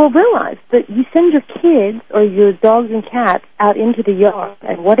 Absolutely. Well, realize that you send your kids or your dogs and cats out into the yard,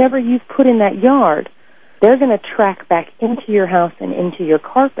 and whatever you've put in that yard, they're going to track back into your house and into your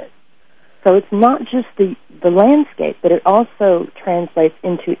carpet. So it's not just the landscape, but it also translates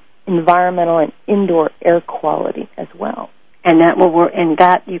into environmental and indoor air quality as well. And that will work, and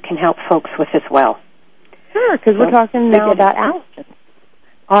that you can help folks with as well. Sure, because we're talking now about allergens.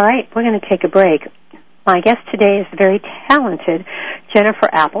 All right, we're going to take a break. My guest today is the very talented Jennifer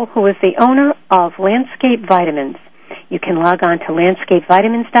Appel, who is the owner of Landscape Vitamins. You can log on to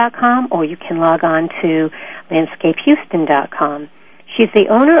landscapevitamins.com or you can log on to landscapehouston.com. She's the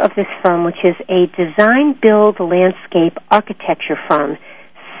owner of this firm, which is a design-build landscape architecture firm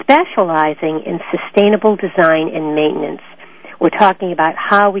specializing in sustainable design and maintenance. We're talking about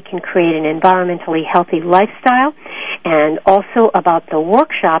how we can create an environmentally healthy lifestyle, and also about the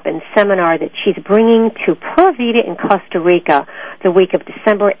workshop and seminar that she's bringing to Pura Vida in Costa Rica the week of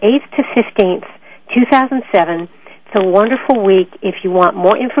December 8th to 15th, 2007. It's a wonderful week. If you want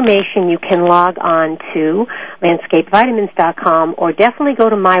more information, you can log on to landscapevitamins.com or definitely go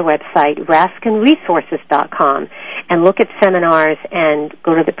to my website, raskinresources.com, and look at seminars and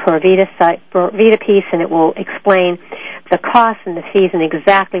go to the Pura Vida piece, and it will explain the costs and the fees and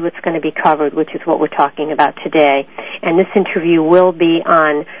exactly what's going to be covered, which is what we're talking about today. And this interview will be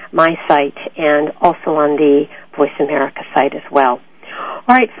on my site and also on the Voice America site as well.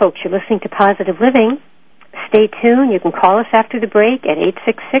 All right, folks, you're listening to Positive Living. Stay tuned. You can call us after the break at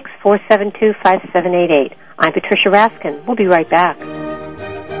 866-472-5788. I'm Patricia Raskin. We'll be right back.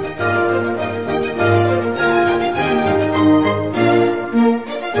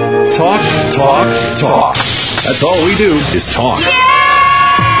 Talk, talk, talk. That's all we do is talk.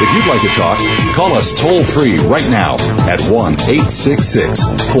 If you'd like to talk, call us toll-free right now at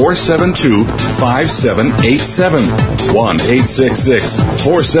 1-866-472-5787.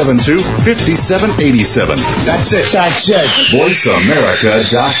 1-866-472-5787. That's it.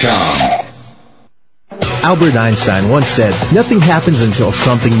 VoiceAmerica.com. Albert Einstein once said, "Nothing happens until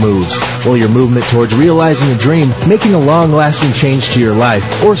something moves." Well, your movement towards realizing a dream, making a long-lasting change to your life,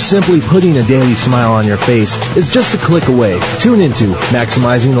 or simply putting a daily smile on your face is just a click away. Tune into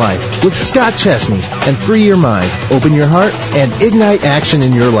Maximizing Life with Scott Chesney and free your mind, open your heart, and ignite action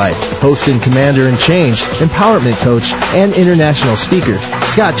in your life. Host and commander in change, empowerment coach, and international speaker,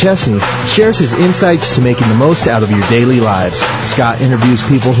 Scott Chesney shares his insights to making the most out of your daily lives. Scott interviews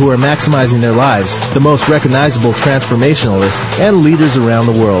people who are maximizing their lives, the most recognizable transformationalists and leaders around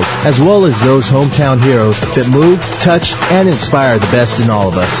the world, as well as those hometown heroes that move, touch, and inspire the best in all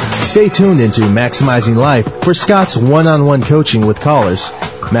of us. Stay tuned into Maximizing Life for Scott's one-on-one coaching with callers.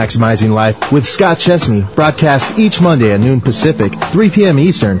 Maximizing Life with Scott Chesney broadcasts each Monday at noon Pacific, 3 p.m.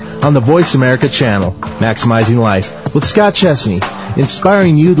 Eastern on the Voice America channel. Maximizing Life with Scott Chesney,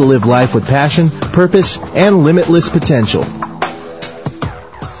 inspiring you to live life with passion, purpose, and limitless potential.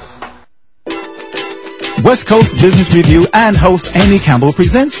 West Coast Business Review and host Amy Campbell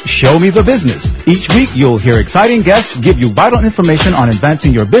presents Show Me the Business. Each week you'll hear exciting guests give you vital information on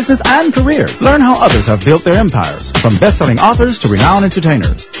advancing your business and career. Learn how others have built their empires, from best-selling authors to renowned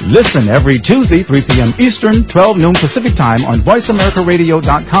entertainers. Listen every Tuesday, 3 p.m. Eastern, 12 noon Pacific Time on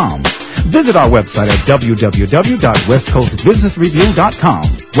VoiceAmericaRadio.com. Visit our website at www.westcoastbusinessreview.com.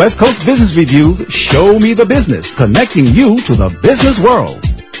 West Coast Business Review's Show Me the Business, connecting you to the business world.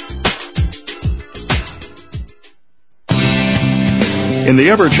 In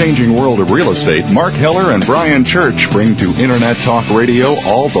the ever-changing world of real estate, Mark Heller and Brian Church bring to Internet Talk Radio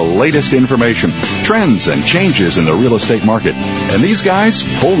all the latest information, trends, and changes in the real estate market. And these guys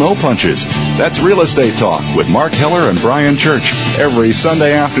pull no punches. That's Real Estate Talk with Mark Heller and Brian Church every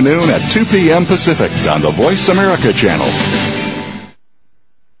Sunday afternoon at 2 p.m. Pacific on the Voice America channel.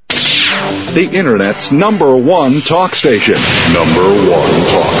 The Internet's number one talk station. Number one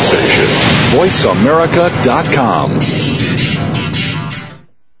talk station. VoiceAmerica.com.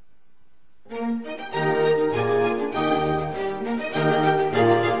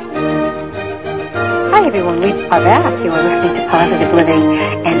 Hi, everyone. We are back. You are listening to Positive Living,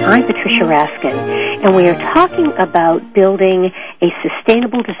 and I'm Patricia Raskin. And we are talking about building a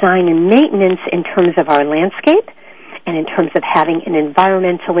sustainable design and maintenance in terms of our landscape and in terms of having an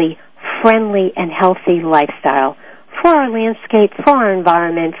environmentally friendly and healthy lifestyle for our landscape, for our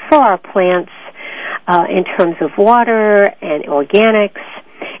environment, for our plants, in terms of water and organics.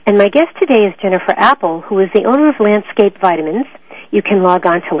 And my guest today is Jennifer Appel, who is the owner of Landscape Vitamins. You can log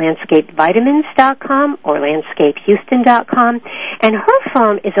on to landscapevitamins.com or landscapehouston.com. And her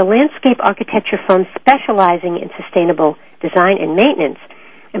firm is a landscape architecture firm specializing in sustainable design and maintenance.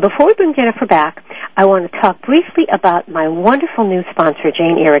 And before we bring Jennifer back, I want to talk briefly about my wonderful new sponsor,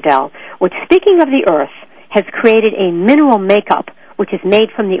 Jane Iredell, which, speaking of the earth, has created a mineral makeup which is made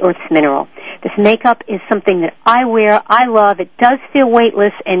from the earth's mineral. This makeup is something that I wear, I love. It does feel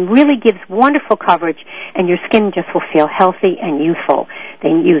weightless and really gives wonderful coverage, and your skin just will feel healthy and youthful. They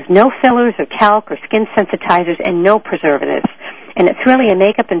use no fillers or talc or skin sensitizers and no preservatives. And it's really a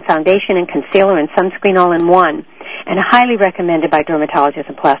makeup and foundation and concealer and sunscreen all in one, and highly recommended by dermatologists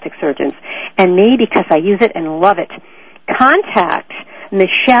and plastic surgeons. And me, because I use it and love it. Contact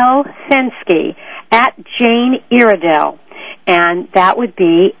Michelle Fenske at Jane Iredell, and that would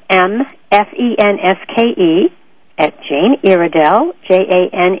be MFENSKE at Jane Iredell,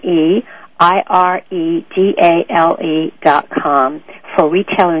 JaneIredale.com for a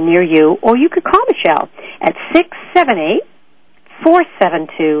retailer near you, or you could call Michelle at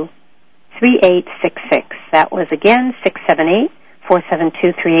 678-472-3866. That was, again,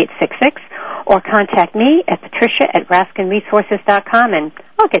 472-3866, or contact me at patricia@raskinresources.com, and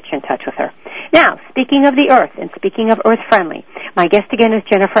I'll get you in touch with her. Now, speaking of the earth and speaking of earth-friendly, my guest again is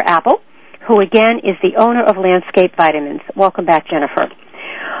Jennifer Appel, who again is the owner of Landscape Vitamins. Welcome back, Jennifer.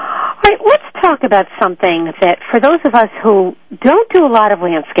 All right, let's talk about something that for those of us who don't do a lot of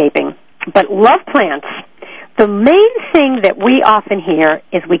landscaping but love plants, the main thing that we often hear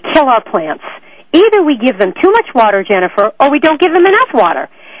is we kill our plants. Either we give them too much water, Jennifer, or we don't give them enough water.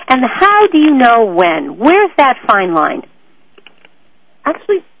 And how do you know when? Where's that fine line?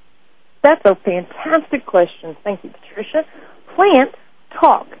 Actually, that's a fantastic question. Thank you, Patricia. Plants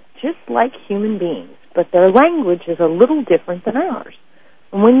talk just like human beings, but their language is a little different than ours.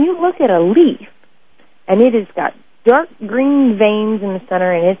 And when you look at a leaf, and it has got dark green veins in the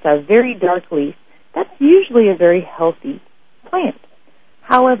center, and it's a very dark leaf, that's usually a very healthy plant.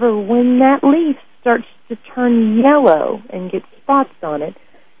 However, when that leaf starts to turn yellow and get spots on it,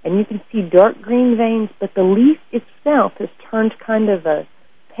 and you can see dark green veins, but the leaf itself has turned kind of a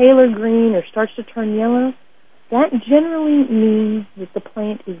paler green or starts to turn yellow, that generally means that the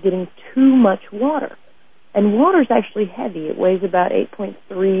plant is getting too much water. And water is actually heavy. It weighs about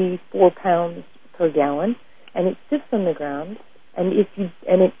 8.34 pounds per gallon, and it sits on the ground, and it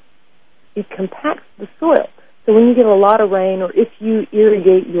compacts the soil. So when you get a lot of rain, or if you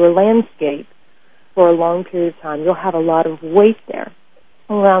irrigate your landscape for a long period of time, you'll have a lot of weight there.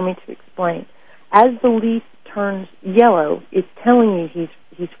 Allow me to explain. As the leaf turns yellow, it's telling you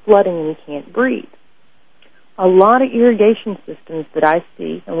he's flooding and he can't breathe. A lot of irrigation systems that I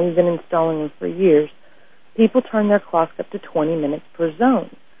see, and we've been installing them for years, people turn their clocks up to 20 minutes per zone.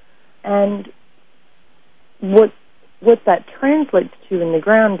 And what that translates to in the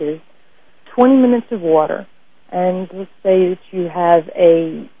ground is 20 minutes of water, and let's say that you have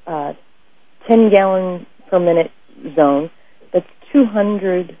a 10-gallon per minute zone, that's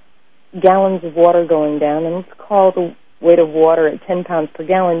 200 gallons of water going down, and let's call the weight of water at 10 pounds per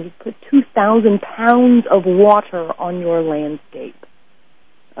gallon. You put 2,000 pounds of water on your landscape.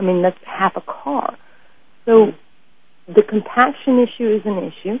 I mean, that's half a car. So the compaction issue is an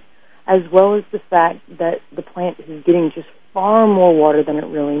issue, as well as the fact that the plant is getting just far more water than it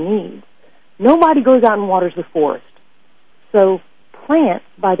really needs. Nobody goes out and waters the forest. So plants,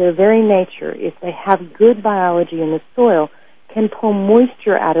 by their very nature, if they have good biology in the soil, can pull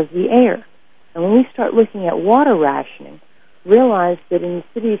moisture out of the air. And when we start looking at water rationing, realize that in the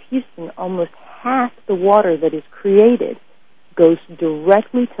city of Houston, almost half the water that is created goes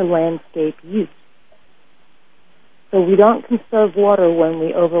directly to landscape use. So we don't conserve water when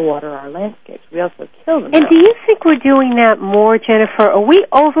we overwater our landscapes. We also kill them. And do you think we're doing that more, Jennifer? Are we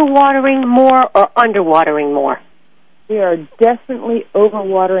overwatering more or underwatering more? We are definitely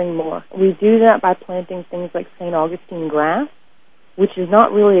overwatering more. We do that by planting things like St. Augustine grass, which is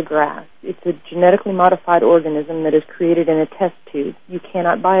not really a grass. It's a genetically modified organism that is created in a test tube. You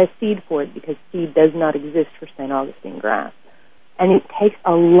cannot buy a seed for it because seed does not exist for St. Augustine grass. And it takes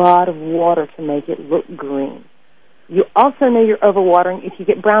a lot of water to make it look green. You also know you're overwatering if you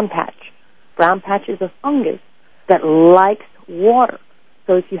get brown patch. Brown patch is a fungus that likes water.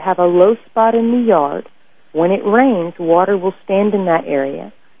 So if you have a low spot in the yard, when it rains, water will stand in that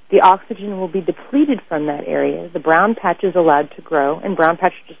area. The oxygen will be depleted from that area. The brown patch is allowed to grow, and brown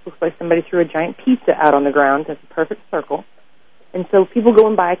patch just looks like somebody threw a giant pizza out on the ground. That's a perfect circle. And so people go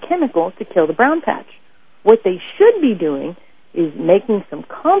and buy a chemical to kill the brown patch. What they should be doing is making some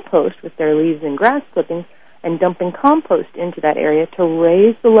compost with their leaves and grass clippings and dumping compost into that area to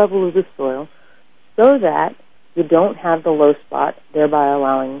raise the level of the soil so that you don't have the low spot, thereby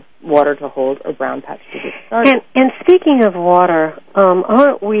allowing water to hold or brown patch to get started. And speaking of water,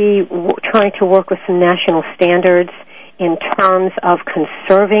 aren't we trying to work with some national standards in terms of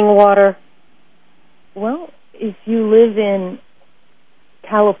conserving water? Well, if you live in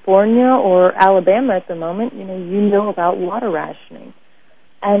California or Alabama at the moment, you know about water rationing.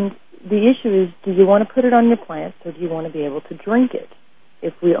 And the issue is, do you want to put it on your plants or do you want to be able to drink it?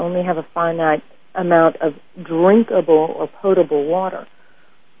 If we only have a finite amount of drinkable or potable water.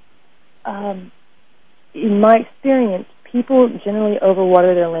 In my experience, people generally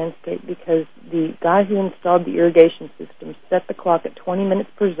overwater their landscape because the guy who installed the irrigation system set the clock at 20 minutes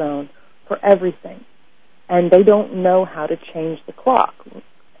per zone for everything. And they don't know how to change the clock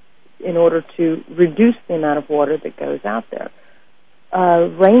in order to reduce the amount of water that goes out there. A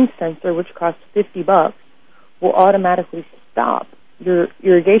rain sensor, which costs $50, will automatically stop your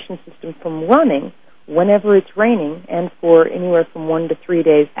irrigation system from running whenever it's raining and for anywhere from 1 to 3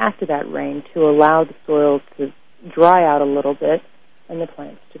 days after that rain to allow the soil to dry out a little bit and the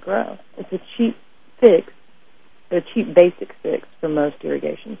plants to grow. It's a cheap fix a cheap basic fix for most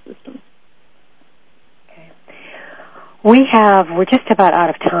irrigation systems. We're just about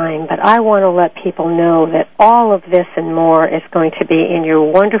out of time, but I want to let people know that all of this and more is going to be in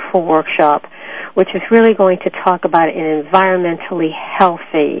your wonderful workshop, which is really going to talk about an environmentally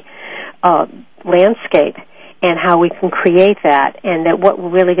healthy landscape and how we can create that, and that what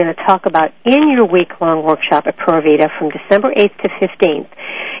we're really going to talk about in your week-long workshop at Pura Vida from December 8th to 15th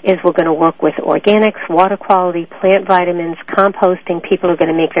is we're going to work with organics, water quality, plant vitamins, composting. People are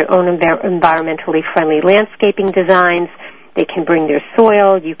going to make their own environmentally friendly landscaping designs. They can bring their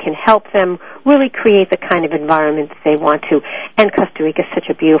soil. You can help them really create the kind of environment that they want to. And Costa Rica is such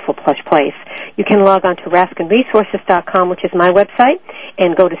a beautiful, plush place. You can log on to RaskinResources.com, which is my website,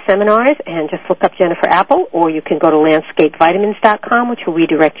 and go to seminars and just look up Jennifer Appel, or you can go to LandscapeVitamins.com, which will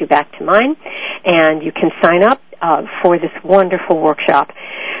redirect you back to mine, and you can sign up for this wonderful workshop.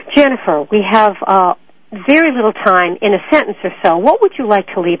 Jennifer, we have very little time. In a sentence or so, what would you like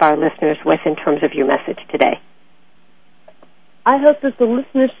to leave our listeners with in terms of your message today? I hope that the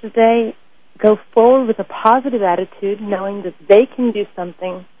listeners today go forward with a positive attitude, knowing that they can do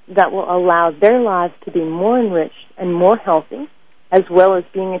something that will allow their lives to be more enriched and more healthy, as well as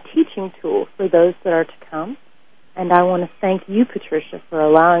being a teaching tool for those that are to come. And I want to thank you, Patricia, for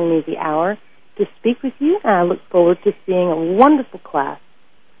allowing me the hour to speak with you, and I look forward to seeing a wonderful class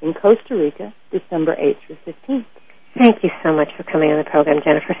in Costa Rica, December 8th through 15th. Thank you so much for coming on the program,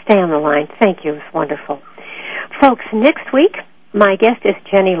 Jennifer. Stay on the line. Thank you. It was wonderful. Folks, next week, my guest is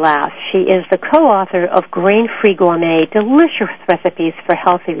Jenny Lass. She is the co-author of Grain-Free Gourmet, Delicious Recipes for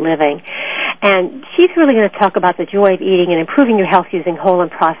Healthy Living. And she's really going to talk about the joy of eating and improving your health using whole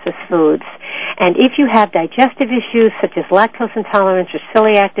and processed foods. And if you have digestive issues such as lactose intolerance or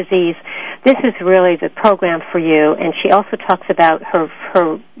celiac disease, this is really the program for you. And she also talks about her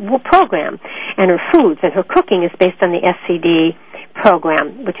program and her foods, and her cooking is based on the SCD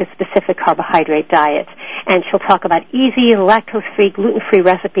program, which is specific carbohydrate diet. And she'll talk about easy, lactose-free, gluten-free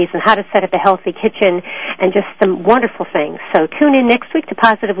recipes and how to set up a healthy kitchen and just some wonderful things. So tune in next week to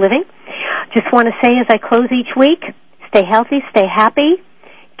Positive Living. Just want to say as I close each week, stay healthy, stay happy,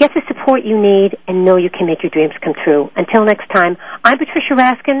 get the support you need, and know you can make your dreams come true. Until next time, I'm Patricia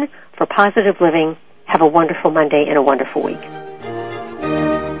Raskin for Positive Living. Have a wonderful Monday and a wonderful week.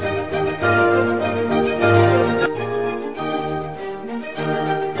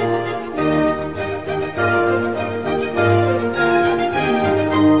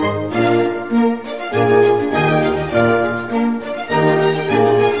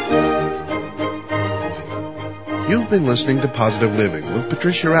 You've been listening to Positive Living with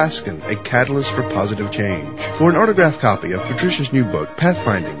Patricia Raskin, a catalyst for positive change. For an autographed copy of Patricia's new book,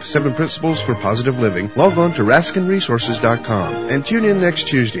 Pathfinding, 7 Principles for Positive Living, log on to RaskinResources.com and tune in next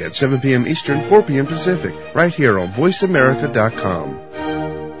Tuesday at 7 p.m. Eastern, 4 p.m. Pacific, right here on VoiceAmerica.com.